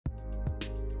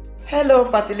Hello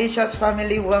Fertilicious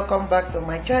family, welcome back to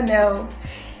my channel.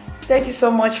 Thank you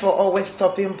so much for always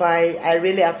stopping by. I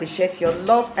really appreciate your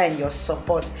love and your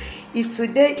support. If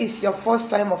today is your first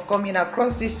time of coming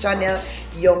across this channel,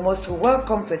 you're most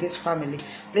welcome to this family.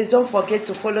 Please don't forget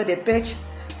to follow the page,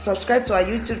 subscribe to our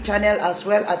YouTube channel as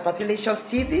well at Fertilicious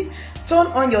TV. Turn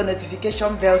on your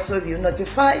notification bell so you're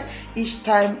notified each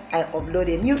time I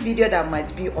upload a new video that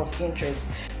might be of interest.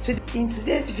 In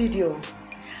today's video,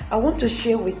 I want to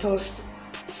share with us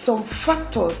some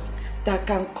factors that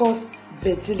can cause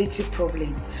fertility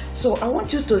problem. So I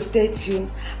want you to stay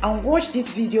tuned and watch this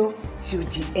video till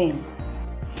the end.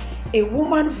 A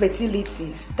woman's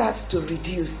fertility starts to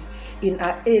reduce in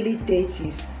her early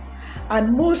 30s,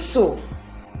 and more so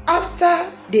after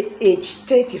the age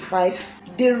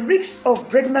 35. The risk of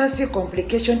pregnancy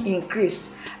complication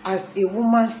increased as a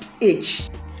woman's age.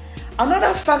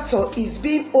 Another factor is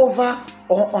being over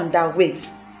or underweight.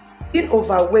 Being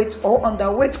overweight or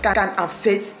underweight can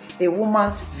affect a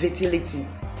woman's fertility.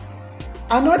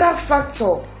 Another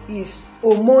factor is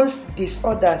hormones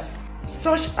disorders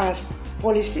such as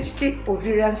polycystic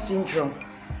ovarian syndrome,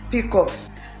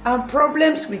 PCOS, and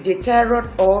problems with the thyroid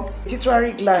or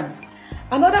pituitary glands.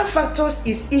 Another factor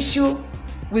is issue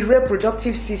with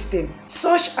reproductive system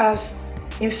such as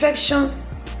infections,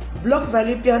 blocked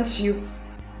fallopian tube,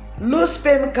 low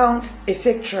sperm count,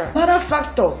 etc. Another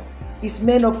factor is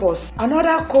menopause.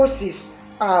 Another causes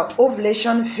are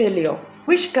ovulation failure,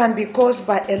 which can be caused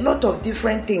by a lot of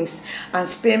different things, and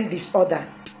sperm disorder.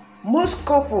 Most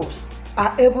couples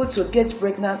are able to get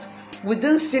pregnant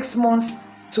within 6 months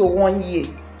to 1 year.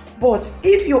 But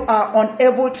if you are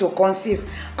unable to conceive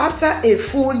after a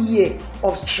full year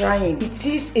of trying, it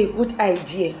is a good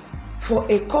idea for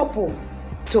a couple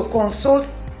to consult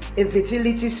a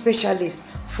fertility specialist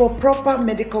for proper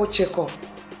medical checkup.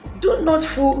 Do not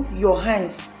fool your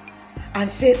hands and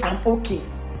say I'm okay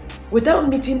without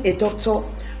meeting a doctor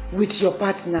with your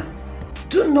partner.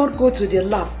 Do not go to the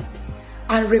lab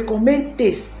and recommend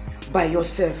tests by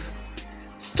yourself.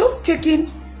 Stop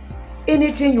taking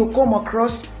anything you come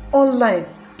across online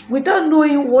without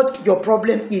knowing what your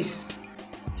problem is.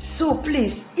 So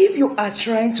please, if you are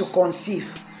trying to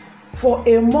conceive for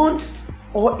a month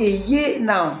or a year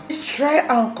now, please try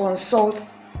and consult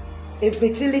a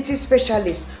fertility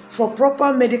specialist for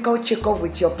proper medical checkup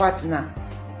with your partner.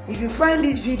 If you find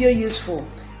this video useful,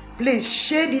 please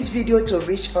share this video to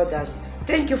reach others.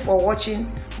 Thank you for watching.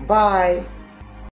 Bye.